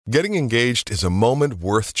Getting engaged is a moment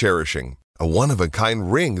worth cherishing. A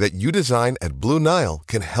one-of-a-kind ring that you design at Blue Nile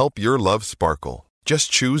can help your love sparkle.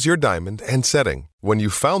 Just choose your diamond and setting. When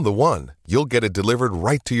you've found the one, you'll get it delivered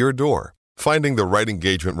right to your door. Finding the right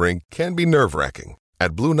engagement ring can be nerve-wracking.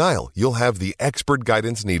 At Blue Nile, you'll have the expert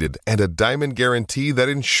guidance needed and a diamond guarantee that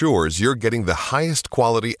ensures you're getting the highest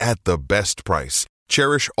quality at the best price.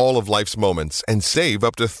 Cherish all of life's moments and save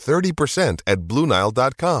up to 30% at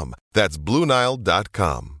BlueNile.com. That's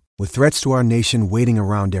BlueNile.com. With threats to our nation waiting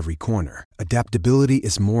around every corner, adaptability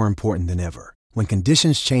is more important than ever. When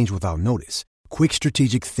conditions change without notice, quick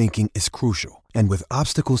strategic thinking is crucial. And with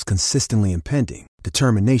obstacles consistently impending,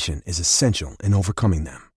 determination is essential in overcoming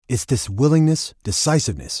them. It's this willingness,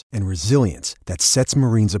 decisiveness, and resilience that sets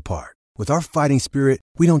Marines apart. With our fighting spirit,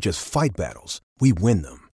 we don't just fight battles, we win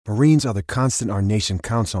them. Marines are the constant our nation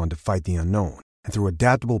counts on to fight the unknown. And through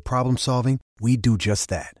adaptable problem solving, we do just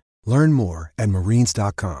that. Learn more at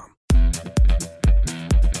marines.com.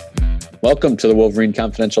 Welcome to the Wolverine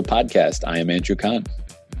Confidential Podcast. I am Andrew Kahn.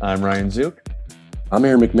 I'm Ryan Zook. I'm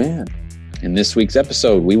Aaron McMahon. In this week's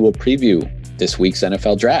episode, we will preview this week's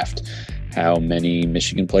NFL Draft, how many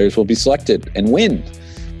Michigan players will be selected and when,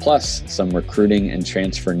 plus some recruiting and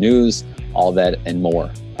transfer news, all that and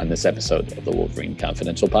more on this episode of the Wolverine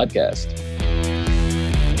Confidential Podcast.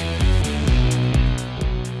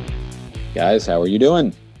 Guys, how are you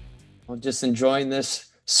doing? Well, just enjoying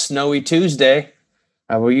this snowy Tuesday.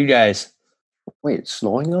 How about you guys? Wait, it's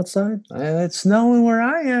snowing outside? It's snowing where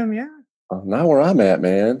I am, yeah. Oh, not where I'm at,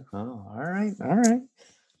 man. Oh, all right.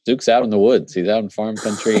 Duke's out in the woods. He's out in farm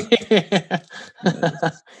country.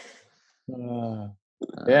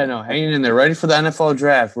 Hanging in there, ready for the NFL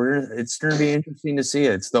draft. It's going to be interesting to see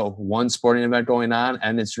it. It's the one sporting event going on,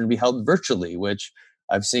 and it's going to be held virtually, which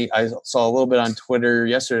I saw a little bit on Twitter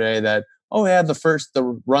yesterday that,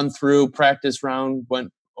 the run-through practice round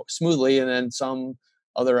went smoothly, and then some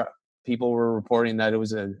other people were reporting that it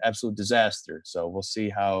was an absolute disaster. So we'll see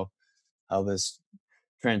how this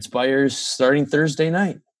transpires starting Thursday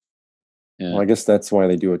night. Yeah. Well, I guess that's why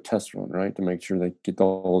they do a test run, right? To make sure they get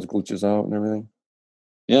all those glitches out and everything.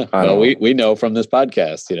 Yeah, well, we know from this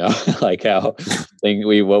podcast, like how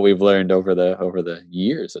what we've learned over the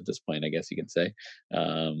years at this point, I guess you can say.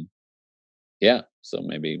 So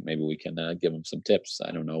maybe we can give them some tips.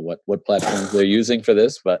 I don't know what platforms they're using for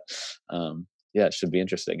this, but it should be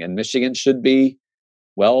interesting. And Michigan should be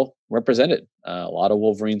well represented. A lot of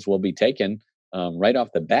Wolverines will be taken right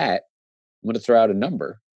off the bat. I'm going to throw out a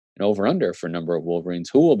number, an over/under for number of Wolverines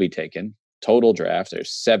who will be taken. Total draft.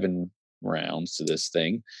 There's 7 rounds to this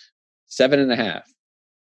thing. 7.5.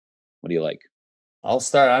 What do you like? I'll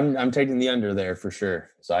start. I'm taking the under there for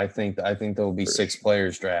sure. So I think there will be 6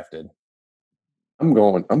 players drafted. I'm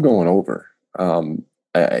going over.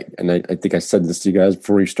 I think I said this to you guys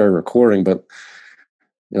before we started recording, but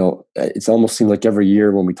it's almost seemed like every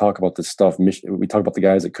year when we talk about this stuff, we talk about the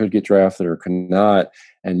guys that could get drafted or could not.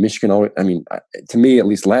 And Michigan always, to me, at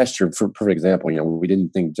least last year, for perfect example, we didn't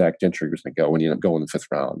think Jack Gentry was going to go when he ended up going in the 5th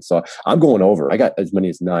round. So I'm going over. I got as many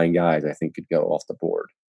as 9 guys I think could go off the board.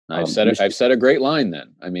 I've set a great line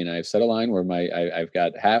then. I've set a line where I've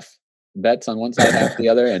got half bets on one side, half the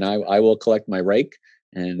other, and I will collect my rake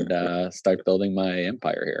and start building my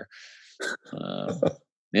empire here.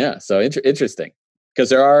 So interesting. Because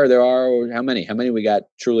there are how many we got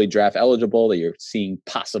truly draft eligible that you're seeing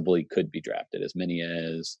possibly could be drafted? As many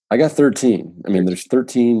as I got 13. There's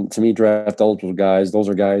 13 to me draft eligible guys. Those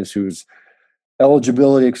are guys whose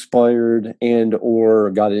eligibility expired and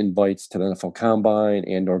or got invites to the NFL Combine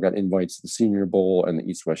and or got invites to the Senior Bowl and the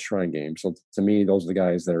East-West Shrine Game. So to me, those are the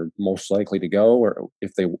guys that are most likely to go, or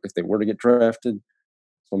if they were to get drafted.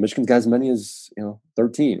 So Michigan's got as many as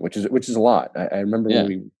 13, which is a lot. I remember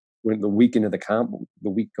when the week going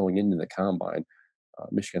into the Combine,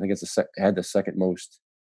 Michigan, I think had the second most.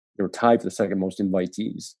 They were tied for the second most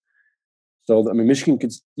invitees. So Michigan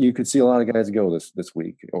you could see a lot of guys go this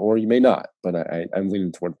week, or you may not. But I'm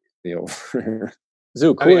leaning toward the over.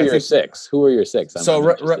 Zook, who are your 6? Who are your 6?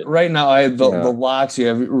 Right now, I have the locks. You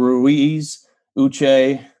have Ruiz,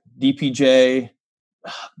 Uche, DPJ,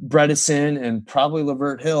 Bredesen, and probably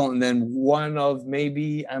Lavert Hill, and then one of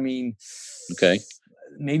maybe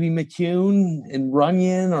McCune and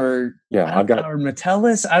Runyon or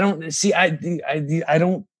Metellus. I don't see. I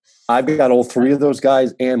don't. I've got all 3 of those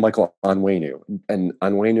guys and Michael Onwenu. And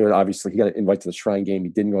Onwenu, obviously, he got an invite to the Shrine Game. He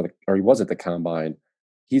didn't go, he was at the Combine.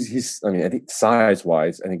 He's. I think size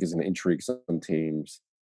wise, I think is an intrigue some teams.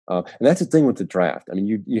 And that's the thing with the draft.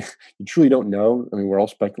 You truly don't know. We're all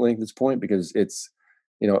speculating at this point because it's.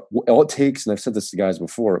 All it takes, and I've said this to guys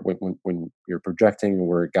before, when you're projecting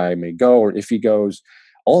where a guy may go or if he goes,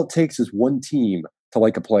 all it takes is one team to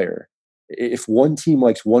like a player. If one team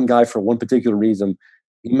likes one guy for one particular reason,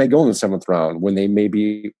 he may go in the 7th round when they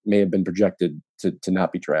may have been projected to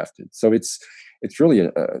not be drafted. So it's really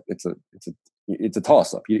a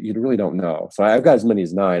toss up. You really don't know. So I've got as many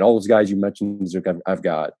as 9. All those guys you mentioned, I've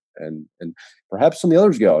got, and perhaps some of the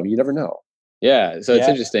others go. I mean, you never know. Yeah. So it's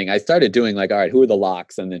interesting. I started doing like, all right, who are the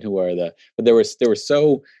locks, and then who are but there were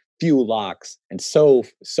so few locks and so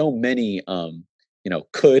many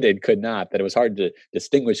could and could not, that it was hard to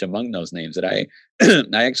distinguish among those names. That I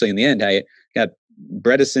actually in the end I got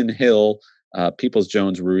Bredesen, Hill,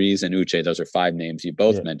 Peoples-Jones, Ruiz, and Uche. Those are 5 names you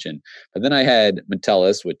both mentioned. But then I had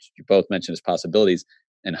Metellus, which you both mentioned as possibilities,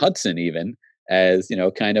 and Hudson even as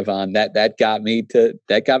kind of on that got me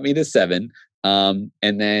to 7. And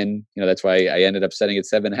then that's why I ended up setting it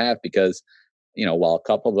 7.5, because while a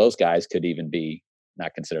couple of those guys could even be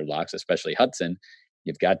not considered locks, especially Hudson,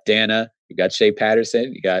 you've got Dana, you've got Shea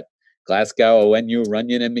Patterson, you got Glasgow, Onwenu,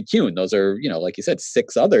 Runyon, and McCune. Those are, like you said,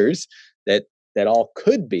 6 others that all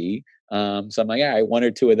could be. So I'm like, all right, 1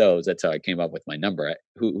 or 2 of those. That's how I came up with my number.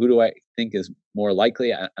 Who do I think is more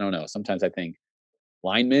likely? I don't know. Sometimes I think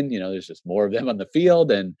linemen, there's just more of them on the field,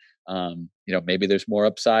 and maybe there's more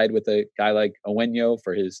upside with a guy like Onwenu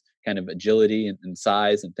for his kind of agility and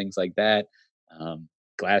size and things like that.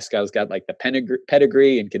 Glasgow's got like the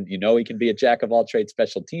pedigree and he can be a jack of all trades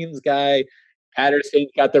special teams guy.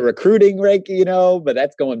 Patterson's got the recruiting rank, but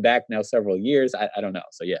that's going back now several years. I don't know.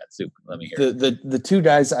 So yeah, Soup, let me hear. The 2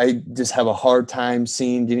 guys I just have a hard time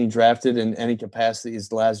seeing getting drafted in any capacity is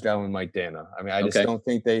Glasgow and Mike Dana. I mean, I just don't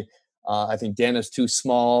think they. I think Dana's too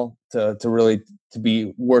small to really to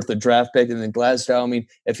be worth a draft pick, and then Glasgow. I mean,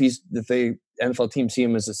 if the NFL team see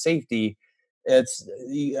him as a safety,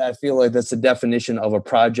 I feel like that's the definition of a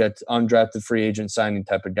project, undrafted free agent signing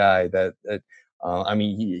type of guy. I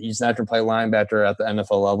mean, he's not going to play linebacker at the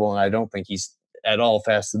NFL level, and I don't think he's at all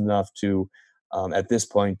fast enough to, at this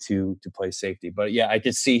point, to play safety. But yeah, I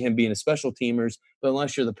could see him being a special teamers. But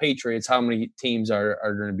unless you're the Patriots, how many teams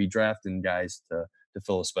are going to be drafting guys to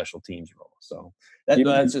fill a special teams role? So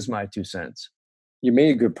that's just my 2 cents. You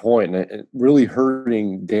made a good point. And really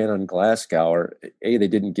hurting Dan and Glasgow, they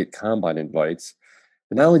didn't get combine invites.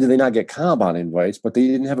 And not only did they not get combine invites, but they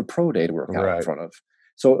didn't have a pro day to work out in front of.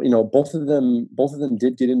 So, both of them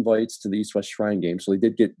did get invites to the East-West Shrine game. So they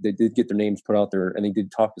did get their names put out there, and they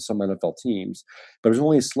did talk to some NFL teams. But it was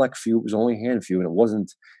only a select few. It was only a handful, and it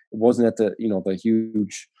wasn't at the the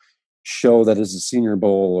huge show that is the Senior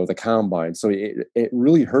Bowl or the Combine. So it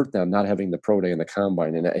really hurt them not having the pro day and the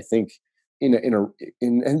Combine. And I think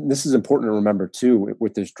and this is important to remember too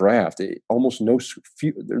with this draft. There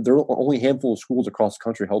are only a handful of schools across the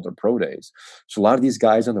country held their pro days. So a lot of these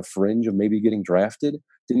guys on the fringe of maybe getting drafted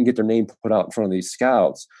didn't get their name put out in front of these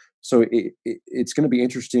scouts. So it's going to be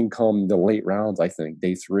interesting come the late rounds. I think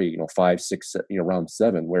day 3, 5, 6, round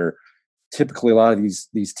 7, where typically a lot of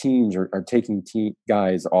these teams are taking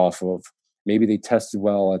guys off of maybe they tested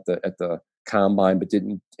well at the Combine but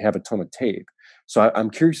didn't have a ton of tape. So I'm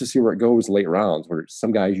curious to see where it goes late rounds, where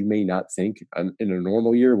some guys you may not think in a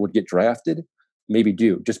normal year would get drafted, maybe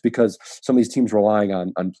do, just because some of these teams relying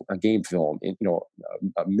on game film. And,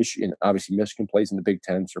 Michigan, obviously Michigan plays in the Big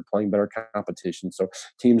Ten, so they're playing better competition. So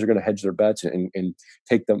teams are going to hedge their bets and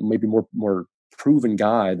take the maybe more proven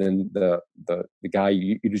guy than the guy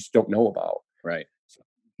you just don't know about. Right. So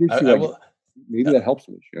maybe that helps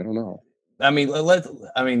Michigan. I don't know. I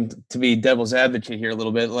mean, to be devil's advocate here a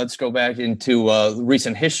little bit, let's go back into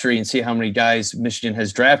recent history and see how many guys Michigan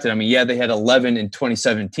has drafted. I mean, yeah, they had 11 in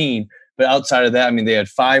 2017, but outside of that, I mean, they had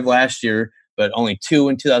 5 last year, but only 2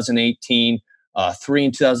 in 2018, 3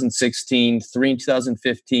 in 2016, 3 in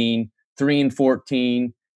 2015, 3 in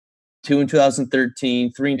 14, 2 in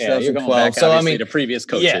 2013, 3 in 2012. You're going back, so I mean, to previous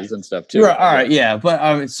coaches and stuff too. Right, all right, yeah,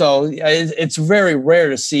 but so it's very rare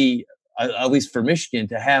to see, at least for Michigan,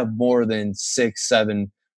 to have more than 6,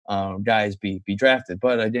 7 guys be drafted.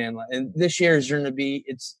 But again, and this year is going to be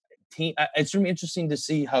it's going to be interesting to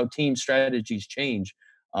see how team strategies change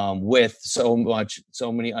with so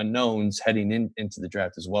many unknowns heading into the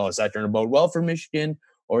draft as well. Is that going to bode well for Michigan,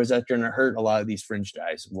 or is that going to hurt a lot of these fringe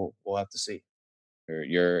guys? We'll have to see.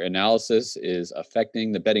 Your analysis is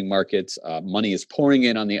affecting the betting markets. Money is pouring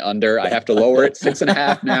in on the under. I have to lower it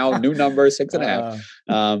 6.5 now. New number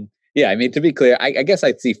 6.5. Yeah, I mean, to be clear, I guess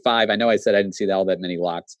I'd see 5. I know I said I didn't see all that many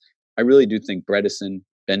locks. I really do think Ben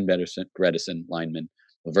Bredesen, lineman,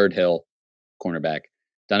 Lavert Hill, cornerback,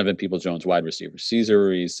 Donovan Peoples-Jones, wide receiver, Cesar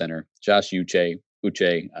Ruiz, center, Josh Uche,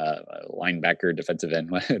 linebacker, defensive end.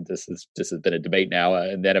 This has been a debate now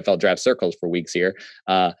in the NFL draft circles for weeks here.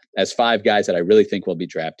 As 5 guys that I really think will be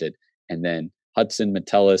drafted, and then Hudson,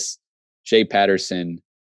 Metellus, Shea Patterson,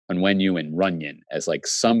 Onwenu, and Runyon as like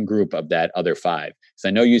some group of that other 5. So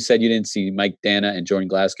I know you said you didn't see Mike Dana and Jordan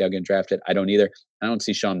Glasgow getting drafted. I don't either. I don't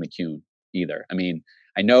see Sean McCune either. I mean,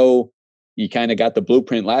 I know you kind of got the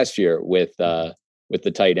blueprint last year with the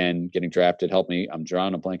tight end getting drafted. Help me, I'm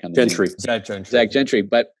drawing a blank on the Gentry. name. Zach Gentry.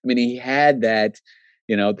 But I mean, he had that,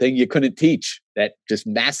 thing you couldn't teach, that just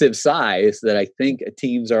massive size that I think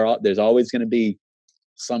there's always going to be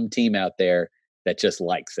some team out there that just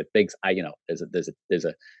likes, that thinks there's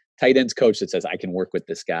a tight ends coach that says, I can work with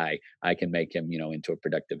this guy. I can make him, into a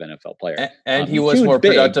productive NFL player. And he was more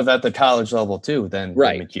productive at the college level too than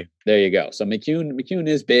McCune. There you go. So McCune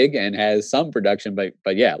is big and has some production, but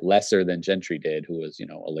yeah, lesser than Gentry did, who was,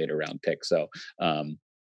 a later round pick. So, and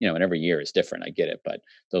every year is different. I get it, but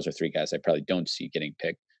those are 3 guys I probably don't see getting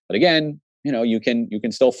picked. But again, you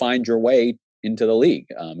can still find your way into the league.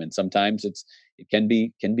 And sometimes it can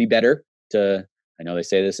be better to, I know they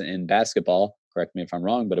say this in basketball, correct me if I'm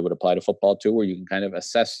wrong, but it would apply to football too, where you can kind of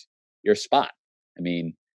assess your spot. I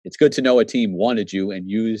mean, it's good to know a team wanted you and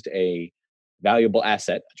used a valuable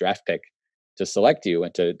asset, a draft pick, to select you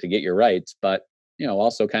and to get your rights, but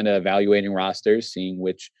also kind of evaluating rosters, seeing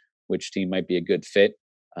which team might be a good fit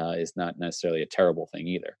is not necessarily a terrible thing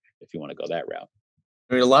either, if you want to go that route.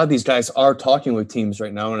 I mean, a lot of these guys are talking with teams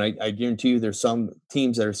right now, and I guarantee you there's some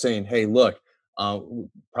teams that are saying, hey, look,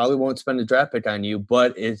 probably won't spend a draft pick on you,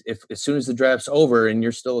 but if as soon as the draft's over and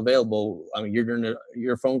you're still available, I mean,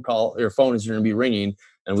 your phone is going to be ringing,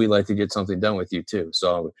 and we'd like to get something done with you too.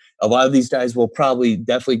 So a lot of these guys will probably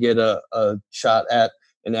definitely get a shot at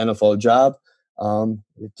an NFL job.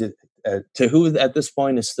 To who at this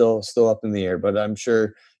point is still up in the air, but I'm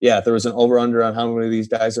sure, if there was an over under on how many of these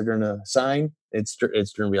guys are going to sign, it's going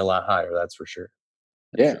to be a lot higher. That's for sure.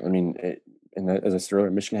 Yeah, I mean, and as I said earlier,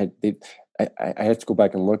 Michigan had I have to go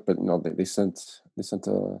back and look, but they sent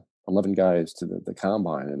 11 guys to the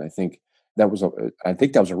combine, and I think that was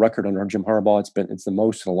a record under Jim Harbaugh. It's the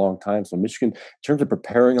most in a long time. So Michigan, in terms of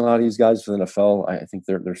preparing a lot of these guys for the NFL, I think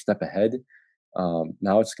they're a step ahead.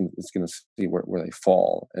 Now it's going to see where they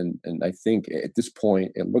fall, and I think at this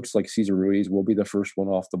point it looks like Cesar Ruiz will be the first one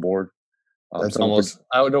off the board. That's almost,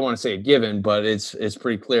 I don't want to say a given, but it's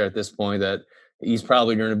pretty clear at this point that he's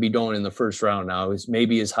probably going to be going in the first round now. It's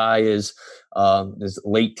maybe as high as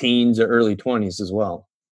late teens or early 20s as well.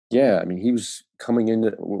 Yeah, I mean, he was coming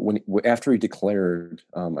in after he declared.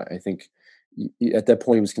 I think at that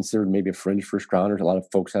point he was considered maybe a fringe first rounder. A lot of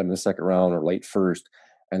folks had him in the second round or late first.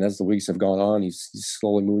 And as the weeks have gone on, he's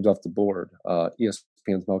slowly moved off the board.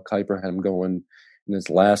 ESPN's Mel Kiper had him going in his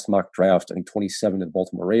last mock draft, I think 27 to the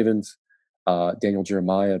Baltimore Ravens. Daniel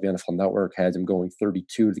Jeremiah of the NFL Network had him going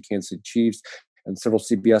 32 to the Kansas City Chiefs. And several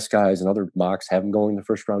CBS guys and other mocks have him going in the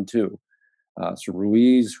first round too. So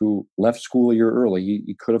Ruiz, who left school a year early,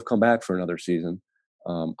 he could have come back for another season,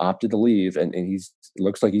 opted to leave, and it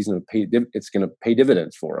looks like he's going to pay. It's going to pay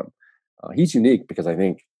dividends for him. He's unique because I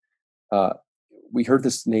think we heard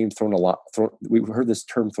this name thrown a lot. We heard this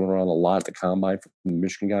term thrown around a lot at the combine from the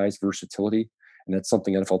Michigan guys, versatility, and that's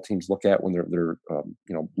something NFL teams look at when they're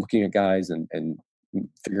looking at guys and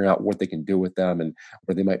figuring out what they can do with them and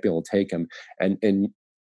where they might be able to take them. And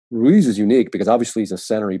Ruiz is unique because obviously he's a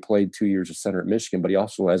center. He played 2 years as center at Michigan, but he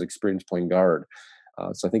also has experience playing guard.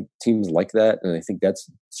 So I think teams like that, and I think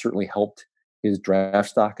that's certainly helped his draft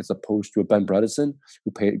stock as opposed to a Ben Bredesen,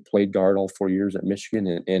 who played guard all 4 years at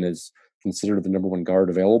Michigan and is considered the number one guard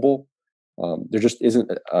available. There just isn't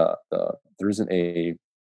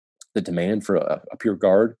the demand for a pure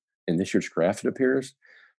guard in this year's draft, it appears.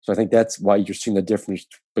 So I think that's why you're seeing the difference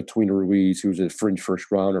between Ruiz, who's a fringe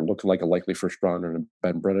first rounder, looking like a likely first rounder, and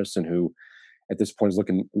Ben Bredesen, who at this point is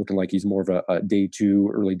looking like he's more of a day 2,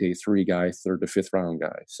 early day 3 guy, 3rd to 5th round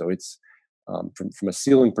guy. So it's from a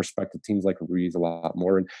ceiling perspective, teams like Ruiz a lot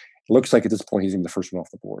more. And it looks like at this point he's even the first one off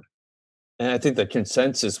the board. And I think the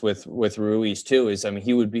consensus with Ruiz too is, I mean,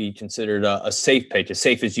 he would be considered a safe pick, as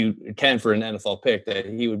safe as you can for an NFL pick. That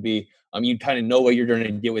he would be, you kind of know what you're going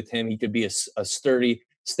to get with him. He could be a sturdy,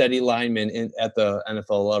 steady lineman at the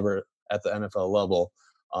NFL level.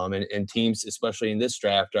 And teams, especially in this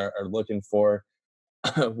draft, are looking for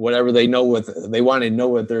whatever they know they want to know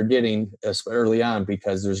what they're getting early on,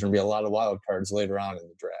 because there's going to be a lot of wild cards later on in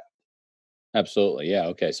the draft. Absolutely, yeah.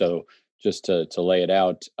 Okay, so just to lay it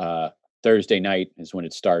out. Thursday night is when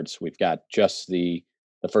it starts. We've got just the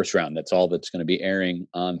first round. That's all that's going to be airing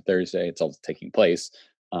on Thursday. It's all taking place.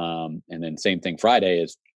 And then same thing Friday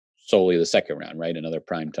is solely the second round, right? Another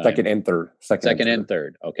prime time. Second and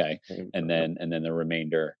third. Okay. And then the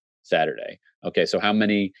remainder Saturday. Okay. So how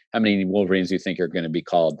many Wolverines do you think are going to be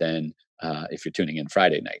called then if you're tuning in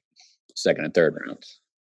Friday night? second and third rounds.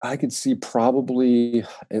 I could see probably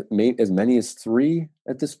as many as 3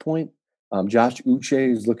 at this point. Josh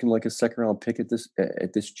Uche is looking like a second round pick at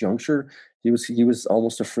this juncture. He was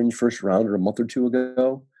almost a fringe first rounder a month or two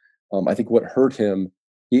ago. I think what hurt him,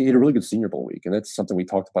 he had a really good Senior Bowl week, and that's something we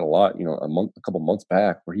talked about a lot. A couple months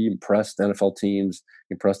back, where he impressed NFL teams,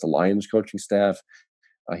 impressed the Lions coaching staff.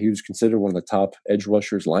 He was considered one of the top edge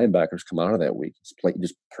rushers, linebackers come out of that week. He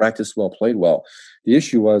just practiced well, played well. The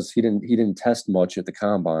issue was he didn't test much at the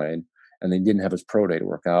combine, and they didn't have his pro day to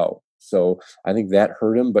work out. So I think that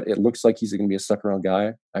hurt him. But it looks like he's going to be a second round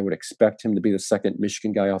guy. I would expect him to be the second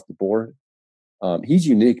Michigan guy off the board. He's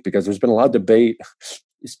unique because there's been a lot of debate,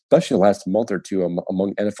 especially the last month or two,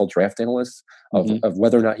 among NFL draft analysts of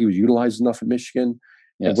whether or not he was utilized enough at Michigan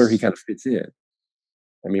and where he kind of fits in.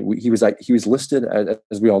 I mean, he was listed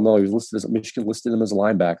as we all know, he was listed as Michigan listed him as a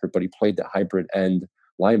linebacker, but he played the hybrid end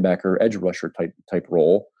linebacker, edge rusher type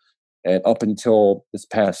role. And up until this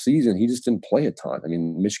past season, he just didn't play a ton. I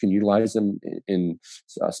mean, Michigan utilized him in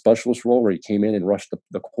a specialist role where he came in and rushed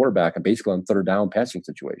the quarterback and basically on third down passing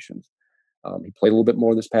situations. He played a little bit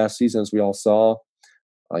more this past season, as we all saw.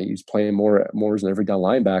 He was playing more as an every down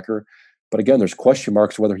linebacker. But again, there's question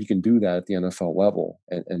marks whether he can do that at the NFL level,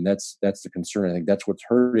 and that's the concern. I think that's what's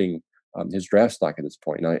hurting his draft stock at this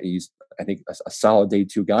point. Now, he's, I think, a solid day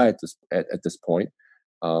 2 guy at this point.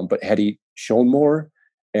 But had he shown more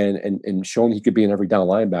and shown he could be an every down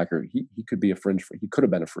linebacker, he could be he could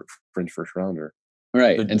have been a fringe first rounder.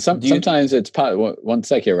 Right. And sometimes it's one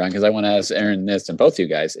sec here, Ron, because I want to ask Aaron this and both you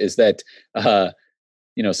guys is that,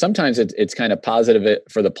 sometimes it's kind of positive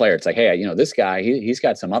for the player. It's like, hey, this guy, he's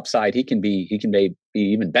got some upside. He can be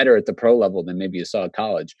even better at the pro level than maybe you saw at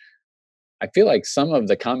college. I feel like some of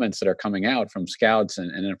the comments that are coming out from scouts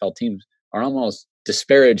and NFL teams are almost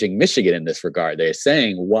disparaging Michigan in this regard. They're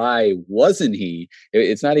saying, why wasn't he?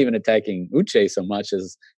 It's not even attacking Uche so much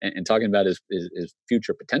as and talking about his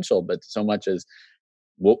future potential, but so much as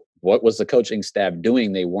what was the coaching staff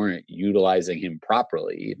doing? They weren't utilizing him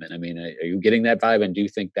properly. Even, I mean, are you getting that vibe? And do you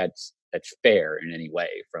think that's fair in any way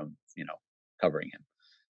from covering him?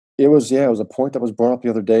 It was a point that was brought up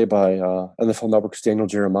the other day by NFL Network's Daniel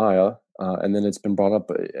Jeremiah, and then it's been brought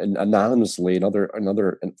up anonymously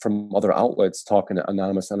and from other outlets talking to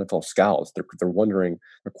anonymous NFL scouts. They're wondering,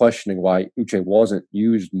 they're questioning why Uche wasn't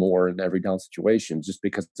used more in every down situation, just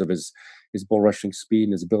because of his bull rushing speed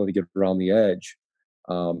and his ability to get around the edge.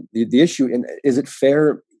 The issue, and is it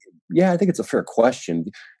fair? Yeah, I think it's a fair question.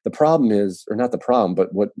 The problem is, or not the problem,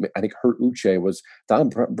 but what I think hurt Uche was Don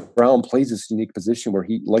Brown plays this unique position where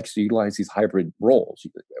he likes to utilize these hybrid roles.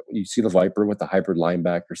 You see the Viper with the hybrid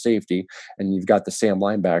linebacker safety, and you've got the Sam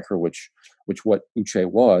linebacker, which what Uche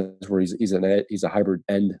was, where he's a hybrid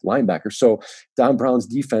end linebacker. So Don Brown's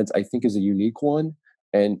defense, I think, is a unique one,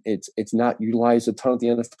 and it's not utilized a ton at the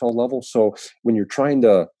NFL level. So when you're trying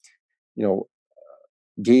to,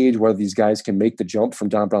 gauge whether these guys can make the jump from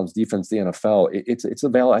Don Brown's defense to the NFL, I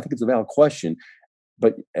think it's a valid question,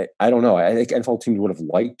 but I don't know. I think NFL teams would have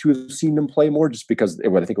liked to have seen them play more, just because I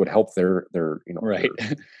think it would help their right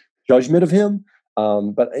their judgment of him.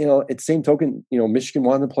 But at the same token, Michigan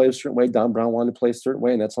wanted to play a certain way, Don Brown wanted to play a certain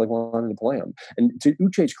way, and that's how they wanted to play him. And to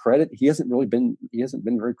Uche's credit, he hasn't been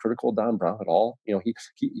very critical of Don Brown at all.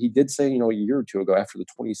 He did say, a year or two ago after the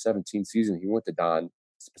 2017 season, he went to Don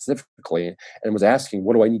specifically and was asking,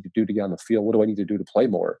 what do I need to do to get on the field? What do I need to do to play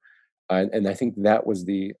more? And I think that was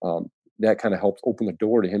that kind of helped open the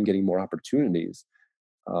door to him getting more opportunities.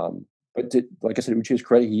 But like I said, Uche's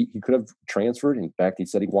credit, he could have transferred. In fact, he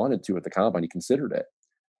said he wanted to at the combine. He considered it.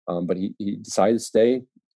 But he decided to stay.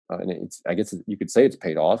 And I guess you could say it's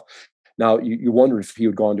paid off. Now, you wonder if he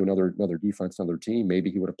had gone to another defense, another team,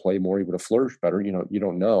 maybe he would have played more. He would have flourished better. You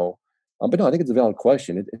don't know. But no, I think it's a valid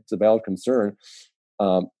question. It's a valid concern.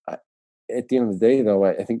 At the end of the day, though,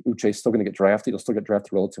 I think Uche's still going to get drafted. He'll still get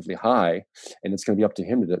drafted relatively high, and it's going to be up to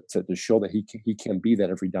him to show that he can be that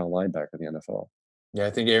every down linebacker in the NFL. Yeah, I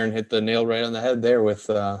think Aaron hit the nail right on the head there with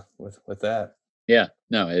that. Yeah,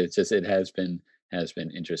 no, it has been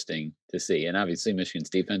interesting to see, and obviously Michigan's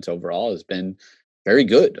defense overall has been very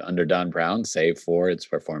good under Don Brown, save for its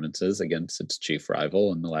performances against its chief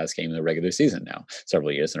rival in the last game of the regular season now,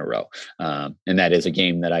 several years in a row. And that is a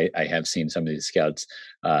game that I have seen some of these scouts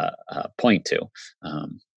point to.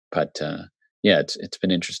 Yeah, it's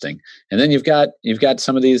been interesting. And then you've got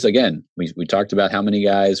some of these, again, we talked about how many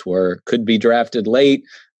guys could be drafted late,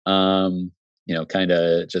 kind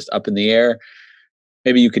of just up in the air.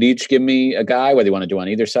 Maybe you could each give me a guy, whether you want to do on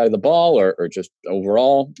either side of the ball or just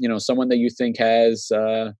overall, someone that you think has,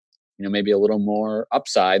 maybe a little more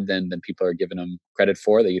upside than people are giving them credit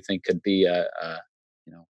for, that you think could be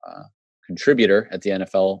contributor at the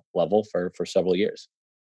NFL level for several years.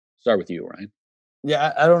 Start with you, Ryan.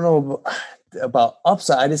 Yeah, I don't know about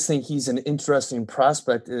upside. I just think he's an interesting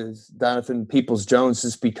prospect is Donovan Peoples-Jones,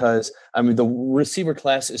 just because, I mean, the receiver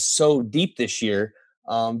class is so deep this year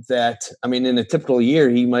that, I mean, in a typical year,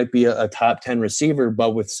 he might be a top 10 receiver,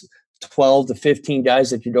 but with 12 to 15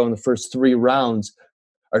 guys that you go in the first 3 rounds,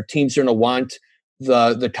 our team's going to want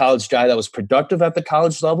the college guy that was productive at the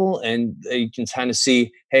college level, and you can kind of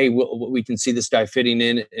see, hey, we can see this guy fitting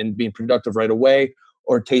in and being productive right away,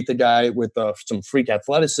 or take the guy with some freak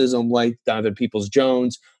athleticism like Donovan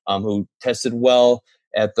Peoples-Jones, who tested well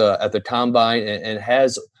at the combine and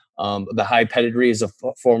has the high pedigree as a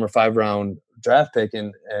former 5-round draft pick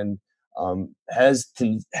and has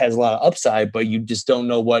a lot of upside, but you just don't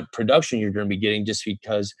know what production you're going to be getting just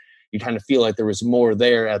because you kind of feel like there was more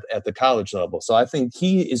there at the college level. So I think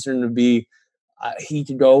he is going to be he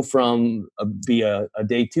could go from be a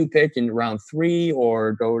day 2 pick in round 3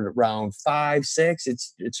 or go to round 5, 6.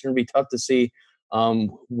 It's going to be tough to see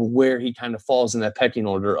where he kind of falls in that pecking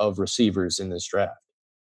order of receivers in this draft.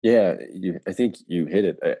 Yeah, I think you hit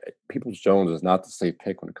it. Peoples-Jones is not the safe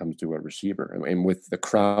pick when it comes to a receiver, and with the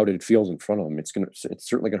crowded fields in front of him, it's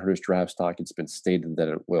certainly going to hurt his draft stock. It's been stated that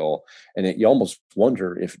it will, and you almost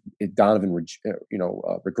wonder if Donovan,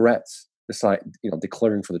 regrets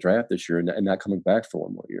declaring for the draft this year and not coming back for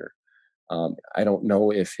one more year. I don't know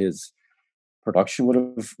if his production would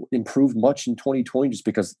have improved much in 2020 just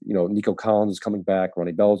because, Nico Collins is coming back,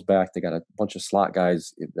 Ronnie Bell's back. They got a bunch of slot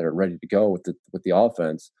guys that are ready to go with the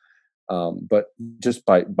offense. But just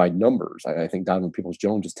by numbers, I think Donovan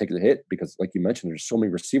Peoples-Jones just takes a hit because, like you mentioned, there's so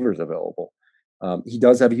many receivers available. He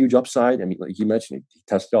does have a huge upside. I mean, like you mentioned, he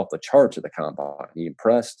tested off the charts at the combine. He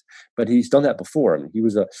impressed, but he's done that before. I mean, he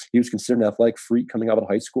was considered an athletic freak coming out of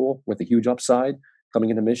high school with a huge upside coming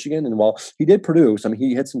into Michigan. And while he did produce, I mean,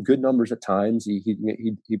 he had some good numbers at times. He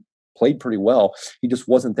played pretty well. He just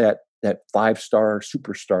wasn't that 5-star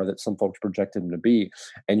superstar that some folks projected him to be.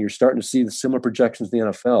 And you're starting to see the similar projections in the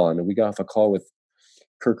NFL. I mean, we got off a call with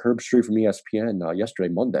Kirk Herbstreit from ESPN yesterday,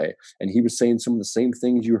 Monday, and he was saying some of the same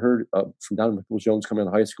things you heard from Donovan Peoples-Jones coming out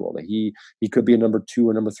of high school, that he could be a number 2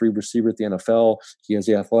 or number 3 receiver at the NFL. He has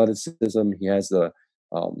the athleticism. He has the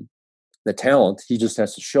talent. He just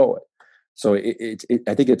has to show it. So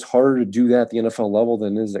I think it's harder to do that at the NFL level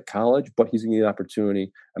than it is at college, but he's going to get an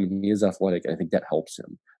opportunity. I mean, he is athletic, and I think that helps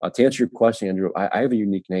him. To answer your question, Andrew, I have a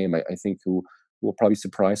unique name, I think, who will probably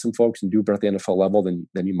surprise some folks and do better at the NFL level than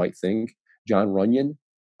you might think. Jon Runyan.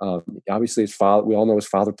 Obviously, his father. We all know his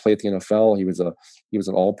father played at the NFL. He was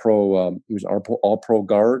an All-Pro. He was an All-Pro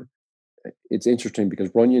guard. It's interesting because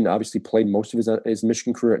Runyan obviously played most of his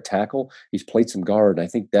Michigan career at tackle. He's played some guard, and I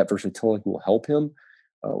think that versatility will help him.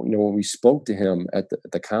 When we spoke to him at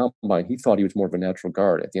the combine, he thought he was more of a natural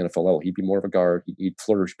guard at the NFL level. He'd be more of a guard. He'd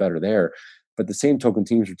flourish better there. But the same token,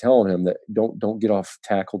 teams are telling him that don't get off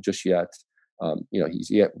tackle just yet.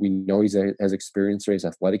 We know he has experience. He's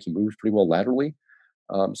athletic. He moves pretty well laterally.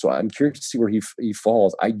 So I'm curious to see where he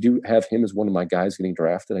falls. I do have him as one of my guys getting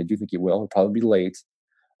drafted. I do think he will. He'll probably be late,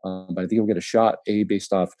 but I think he'll get a shot.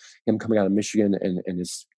 Based off him coming out of Michigan and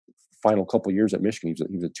his final couple of years at Michigan.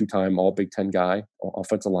 He was a 2-time All Big Ten guy,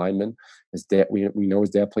 offensive lineman. His dad, we know his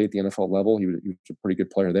dad played at the NFL level. He was a pretty good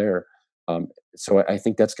player there. So I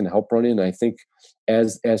think that's going to help Runyan. I think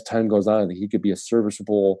as time goes on, I think he could be a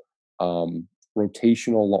serviceable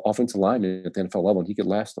rotational offensive lineman at the NFL level, and he could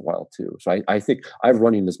last a while too. So I think I've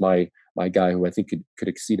Runyan as my guy who I think could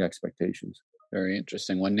exceed expectations. Very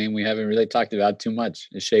interesting. One name we haven't really talked about too much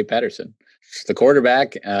is Shea Patterson, the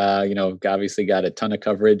quarterback. Obviously got a ton of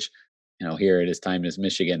coverage. Here at his time as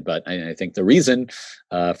Michigan. But I think the reason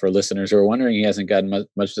for listeners who are wondering he hasn't gotten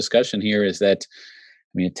much discussion here is that,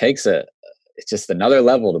 it's just another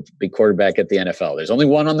level to be quarterback at the NFL. There's only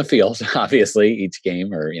one on the field, obviously, each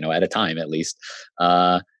game or, at a time at least.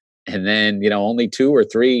 And then, only 2 or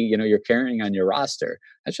 3, you're carrying on your roster.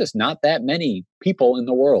 That's just not that many people in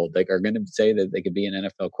the world that are going to say that they could be an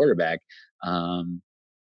NFL quarterback.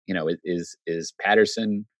 Is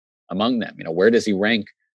Patterson among them? Where does he rank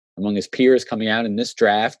among his peers coming out in this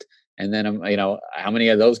draft? And then, how many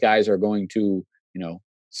of those guys are going to,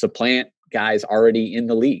 supplant guys already in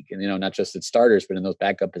the league and, not just at starters, but in those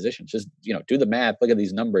backup positions? Just, do the math, look at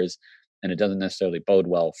these numbers, and it doesn't necessarily bode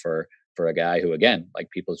well for a guy who, again,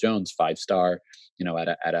 like Peoples-Jones, 5-star,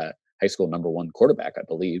 at a high school number 1 quarterback, I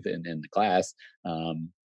believe in the class. But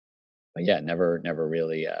yeah, never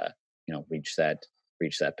really, reach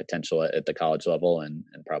that potential at the college level and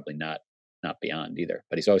probably not beyond either,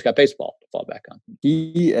 but he's always got baseball to fall back on.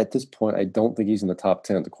 He, at this point, I don't think he's in the top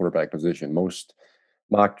 10 at the quarterback position. Most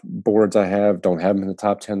mock boards I have don't have him in the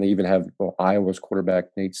top 10. They even have Iowa's quarterback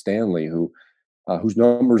Nate Stanley, whose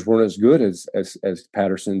numbers weren't as good as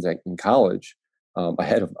Patterson's in college,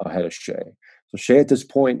 ahead of Shea. So Shea at this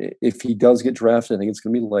point, if he does get drafted, I think it's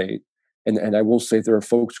going to be late. And I will say there are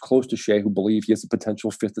folks close to Shea who believe he has a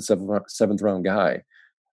potential 5th to 7th round guy.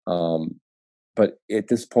 But at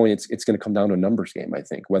this point, it's going to come down to a numbers game. I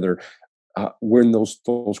think whether when those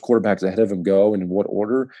quarterbacks ahead of him go and in what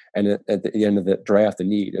order, and at the end of the draft, the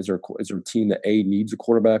need is there a team that needs a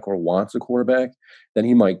quarterback or wants a quarterback, then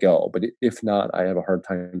he might go. But if not, I have a hard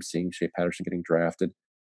time seeing Shea Patterson getting drafted.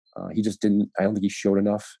 He just didn't. I don't think he showed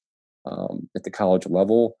enough at the college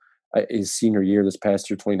level. His senior year, this past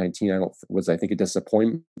year, 2019, I think a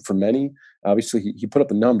disappointment for many. Obviously, he put up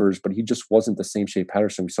the numbers, but he just wasn't the same Shea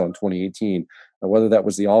Patterson we saw in 2018. Whether that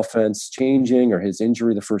was the offense changing or his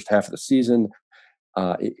injury the first half of the season,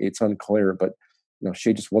 it's unclear. But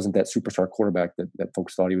Shea just wasn't that superstar quarterback that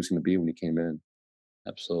folks thought he was going to be when he came in.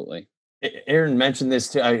 Absolutely. Aaron mentioned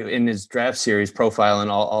this too, in his draft series profiling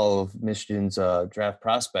all of Michigan's draft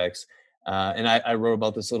prospects. And I wrote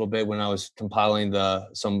about this a little bit when I was compiling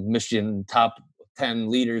some Michigan top 10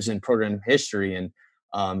 leaders in program history, and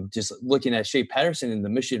just looking at Shea Patterson in the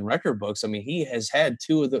Michigan record books. I mean, he has had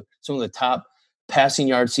some of the top passing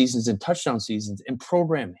yard seasons and touchdown seasons in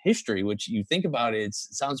program history, which you think about it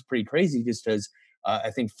sounds pretty crazy just because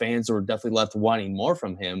I think fans were definitely left wanting more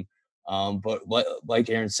from him. But like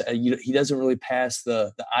Aaron said, he doesn't really pass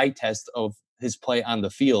the eye test of his play on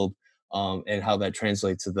the field. And how that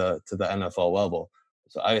translates to the NFL level.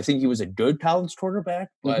 So I think he was a good college quarterback,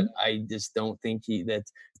 but I just don't think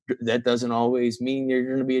that doesn't always mean you're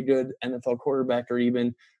going to be a good NFL quarterback or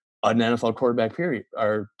even an NFL quarterback period.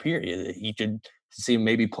 You could see him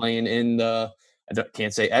maybe playing in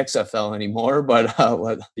can't say XFL anymore, but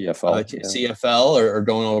CFL or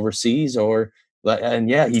going overseas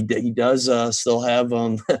he does still have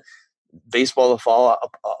baseball to fall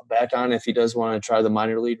back on if he does want to try the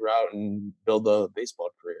minor league route and build a baseball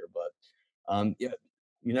career. But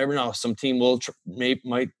you never know. Some team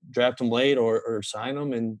might draft him late or sign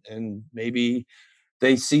him, and maybe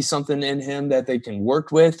they see something in him that they can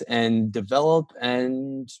work with and develop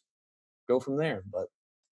and go from there. But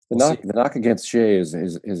the knock against Shea is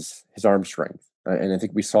his arm strength, and I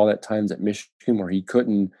think we saw that times at Michigan where he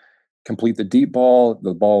couldn't complete the deep ball.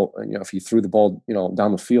 The ball, if he threw the ball,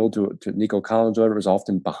 down the field to Nico Collins, whatever, it was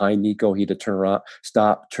often behind Nico. He had to turn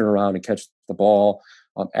around and catch the ball.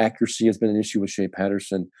 Accuracy has been an issue with Shea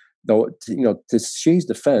Patterson, though. To Shea's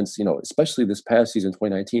defense, especially this past season,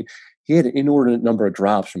 2019, he had an inordinate number of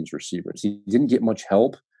drops from his receivers. He didn't get much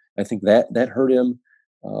help. I think that hurt him.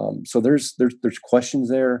 So there's questions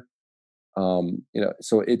there.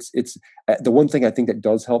 So it's the one thing I think that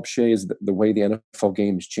does help Shea is the way the NFL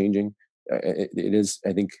game is changing. It is,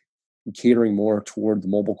 I think, catering more toward the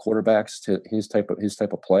mobile quarterbacks to his type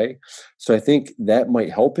of play. So I think that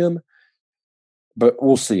might help him, but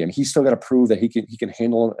we'll see. And he's still got to prove that he can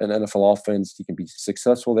handle an NFL offense. He can be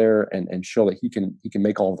successful there and show that he can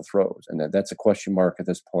make all of the throws. And that's a question mark at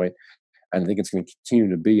this point. And I think it's going to continue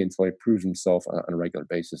to be until he proves himself on a regular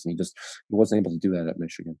basis. And he wasn't able to do that at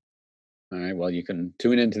Michigan. All right. Well, you can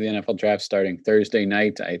tune into the NFL draft starting Thursday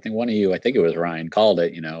night. I think it was Ryan, called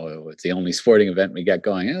it. It's the only sporting event we got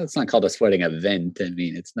going. It's not called a sporting event. I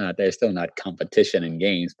mean, it's not. There's still not competition in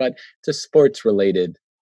games, but it's a sports related.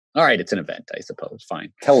 All right, it's an event, I suppose.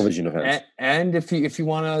 Fine, television event. And if you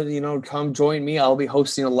want to, come join me, I'll be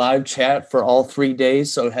hosting a live chat for all 3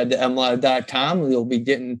 days. So head to mlive.com. You'll be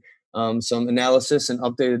getting some analysis and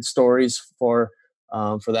updated stories for the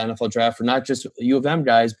NFL draft for not just U of M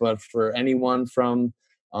guys, but for anyone from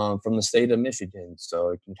the state of Michigan.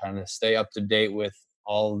 So you can kind of stay up to date with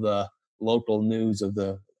all the local news of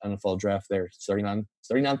the NFL draft there, starting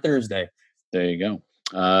on Thursday. There you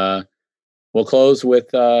go. We'll close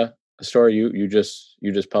with a story you just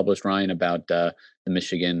published, Ryan, about the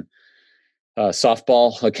Michigan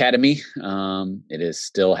softball academy. It is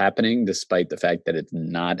still happening despite the fact that it's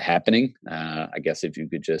not happening. I guess if you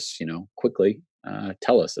could just quickly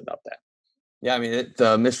tell us about that. Yeah, I mean,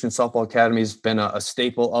 the Michigan Softball Academy has been a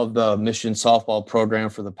staple of the Michigan softball program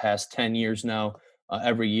for the past 10 years now.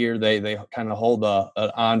 Every year they kind of hold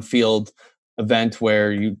an on-field event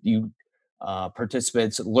where you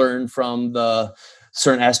participants learn from the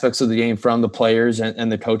certain aspects of the game from the players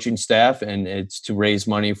and the coaching staff, and it's to raise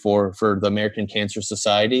money for the American Cancer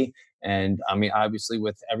Society. And I mean, obviously,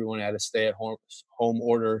 with everyone at a stay-at-home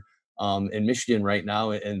order in Michigan right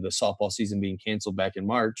now, and the softball season being canceled back in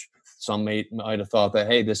March, some might have thought that,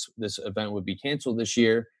 hey, this event would be canceled this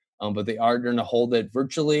year, but they are going to hold it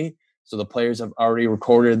virtually. So the players have already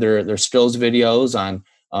recorded their skills videos on.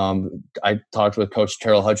 I talked with Coach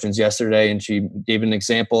Carol Hutchins yesterday, and she gave an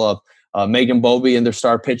example of Megan Bobey and their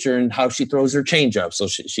star pitcher and how she throws her changeup. So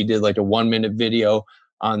she did like a 1-minute video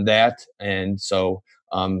on that. And so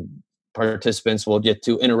participants will get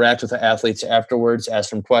to interact with the athletes afterwards, ask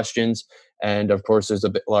them questions. And of course, there's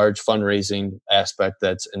a large fundraising aspect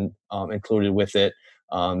that's included with it.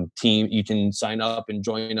 Team, you can sign up and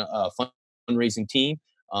join a fundraising team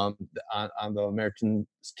on the American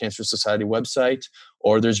Cancer Society website,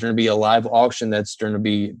 or there's going to be a live auction that's going to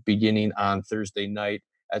be beginning on Thursday night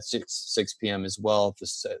at 6 p.m. as well, at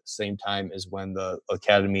the same time as when the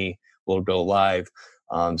Academy will go live.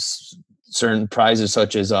 Certain prizes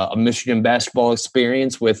such as a Michigan basketball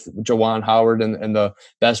experience with Jawan Howard and the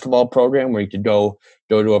basketball program, where you could go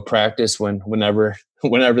to a practice whenever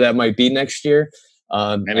that might be next year.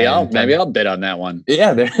 Maybe I'll bid on that one.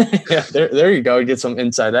 Yeah, there you go. Get some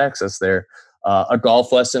inside access there. A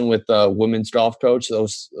golf lesson with a women's golf coach,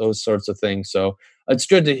 those sorts of things. So it's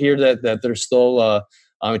good to hear that there's still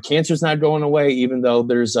cancer's not going away, even though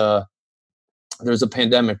there's a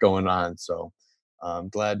pandemic going on. So I'm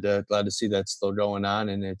glad to see that's still going on,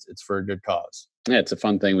 and it's for a good cause. Yeah, it's a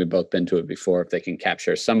fun thing. We've both been to it before. If they can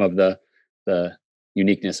capture some of the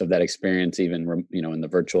uniqueness of that experience, even in the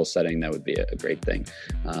virtual setting, that would be a great thing.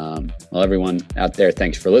 Well, everyone out there,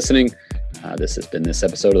 thanks for listening. This has been this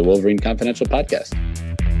episode of the Wolverine Confidential Podcast.